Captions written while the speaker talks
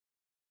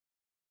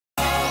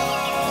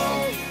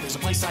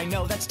place I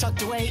know that's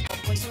tucked away. A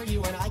place where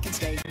you and I can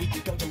stay. We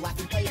could go to laugh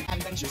and play and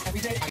adventures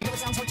every day. I know it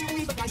sounds hard to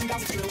believe, but guys and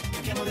gals, it's true.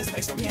 Camp is the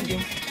place for me and you.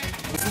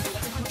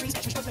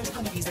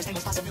 There's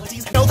endless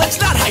possibilities. No, that's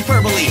not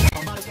hyperbole!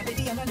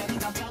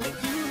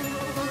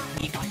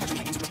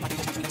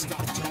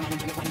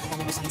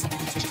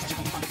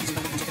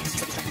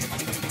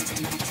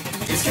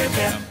 It's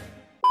Camp.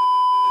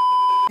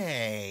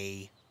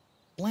 Hey.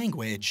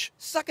 Language.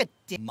 Suck a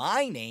dick.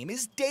 My name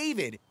is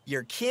David.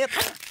 Your camp...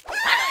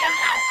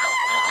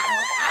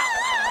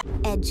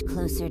 Edge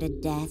closer to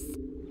death.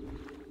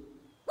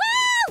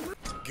 Woo!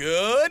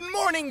 Good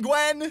morning,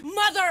 Gwen!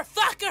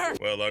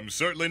 Motherfucker! Well, I'm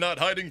certainly not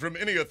hiding from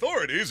any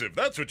authorities, if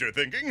that's what you're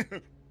thinking.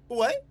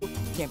 What?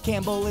 Camp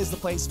Campbell is the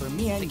place for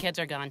me and... The kids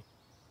are gone.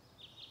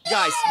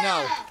 Guys,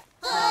 no.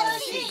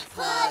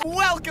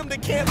 Welcome to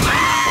Camp...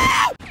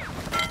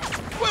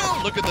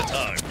 Well, look at the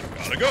time.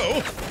 Gotta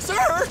go.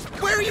 Sir,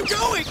 where are you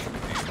going?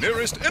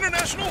 Nearest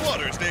international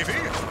waters, Davy.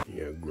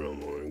 Yeah,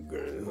 Grandma and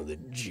Grandma, the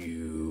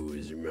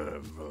Jews are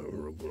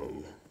my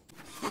Grandma.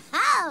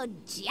 Oh,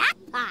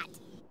 jackpot!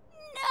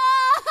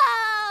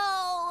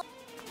 No!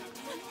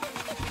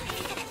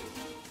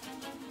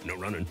 No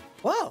running.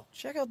 Whoa,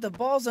 check out the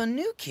balls on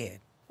New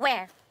Kid.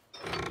 Where?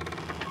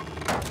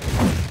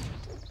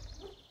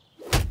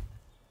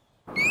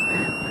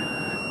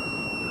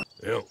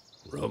 Yeah,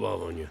 rub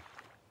off on you.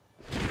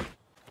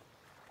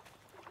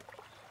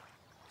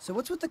 So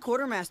what's with the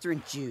quartermaster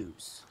and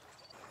Jews?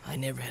 I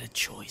never had a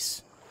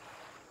choice.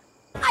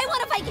 I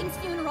want a Viking's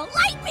funeral!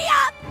 Light me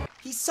up!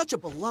 He's such a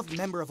beloved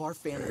member of our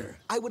family.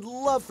 I would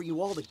love for you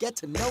all to get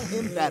to know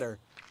him better.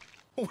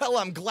 Well,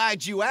 I'm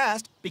glad you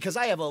asked, because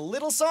I have a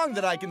little song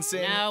that I can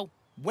sing. No.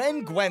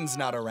 When Gwen's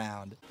not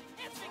around.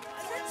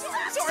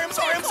 I'm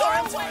sorry.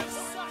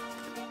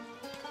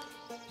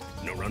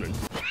 No running.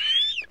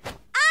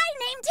 I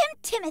named him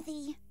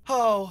Timothy.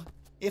 Oh,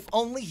 if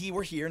only he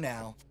were here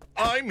now.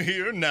 I'm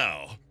here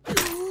now.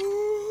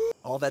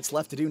 All that's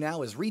left to do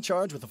now is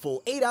recharge with a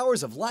full 8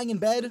 hours of lying in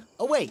bed,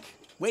 awake,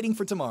 waiting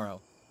for tomorrow.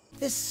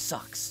 This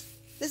sucks.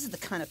 This is the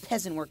kind of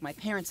peasant work my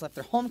parents left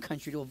their home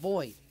country to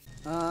avoid.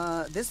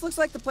 This looks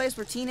like the place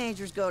where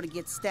teenagers go to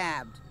get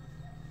stabbed.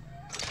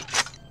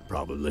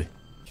 Probably.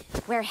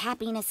 Where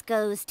happiness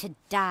goes to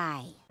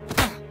die.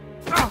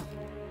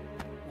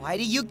 Why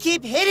do you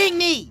keep hitting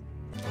me?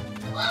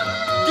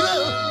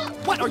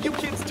 What are you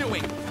kids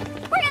doing?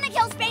 We're gonna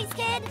kill Space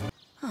Kid!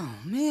 Oh,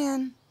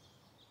 man.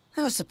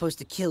 I was supposed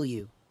to kill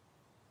you.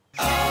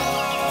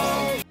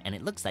 And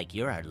it looks like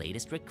you're our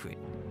latest recruit.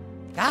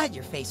 God,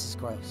 your face is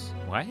gross.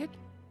 What?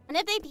 And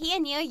if they pee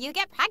in you, you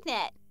get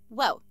pregnant.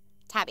 Whoa,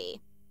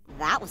 Tabby.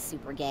 That was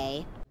super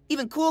gay.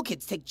 Even cool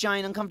kids take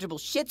giant uncomfortable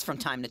shits from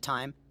time to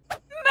time.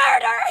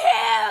 Murder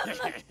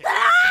him!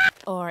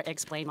 Or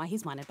explain why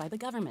he's wanted by the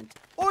government.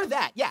 Or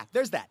that, yeah,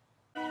 there's that.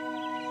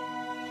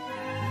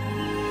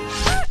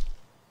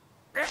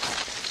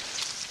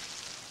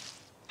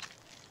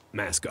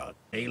 Mascot.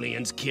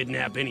 Aliens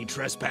kidnap any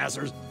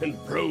trespassers and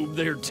probe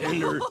their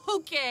tender...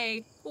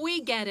 Okay,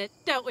 we get it,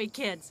 don't we,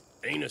 kids?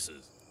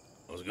 anuses.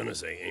 I was gonna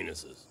say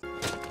anuses.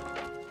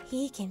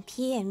 He can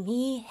pee in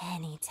me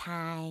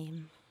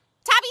anytime.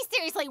 Tabby,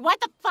 seriously, what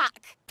the fuck?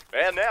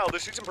 And now, the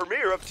season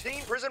premiere of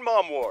Teen Prison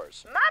Mom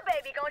Wars. My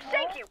baby gonna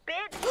shake you,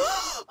 bitch!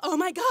 Oh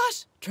my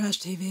gosh! Trash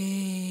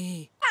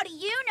TV. How do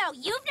you know?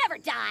 You've never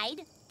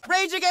died.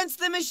 Rage Against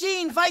the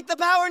Machine, fight the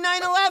power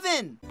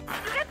 9/11!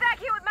 Get back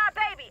here with my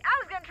baby! I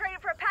was gonna trade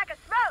it for a pack of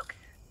smokes!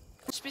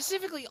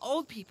 Specifically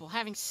old people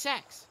having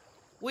sex.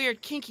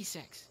 Weird kinky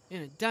sex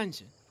in a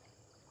dungeon.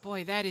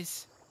 Boy, that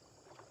is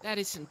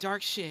some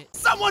dark shit.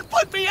 Someone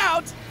put me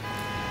out!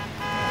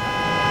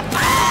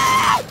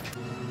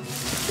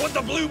 What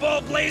the blue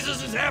ball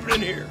blazes is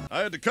happening here? I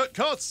had to cut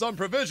costs on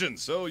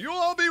provisions, so you'll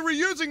all be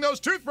reusing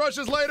those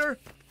toothbrushes later.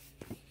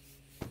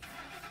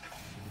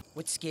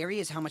 What's scary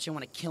is how much I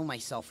want to kill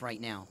myself right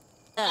now.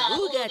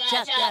 Ooga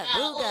chaka,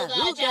 ooga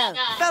ooga.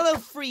 Fellow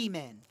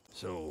freemen.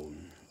 So,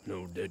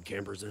 no dead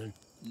campers then?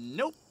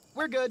 Nope,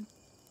 we're good.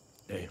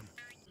 Damn.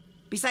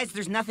 Besides,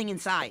 there's nothing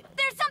inside.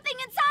 There's something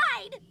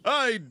inside!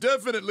 I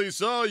definitely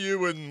saw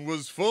you and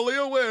was fully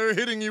aware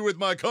hitting you with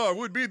my car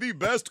would be the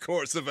best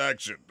course of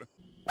action.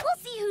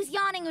 We'll see who's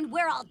yawning when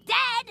we're all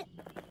dead!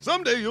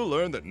 Someday you'll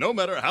learn that no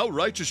matter how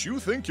righteous you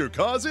think your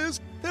cause is,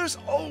 there's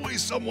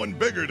always someone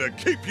bigger to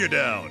keep you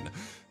down.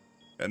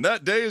 And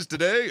that day is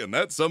today, and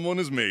that someone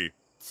is me.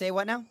 Say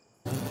what now?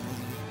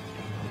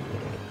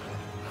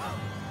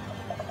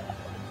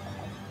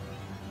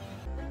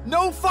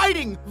 No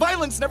fighting!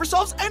 Violence never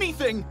solves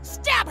anything!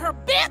 Stab her,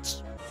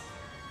 bitch!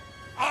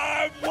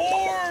 I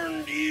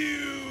warned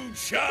you,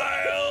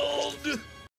 child!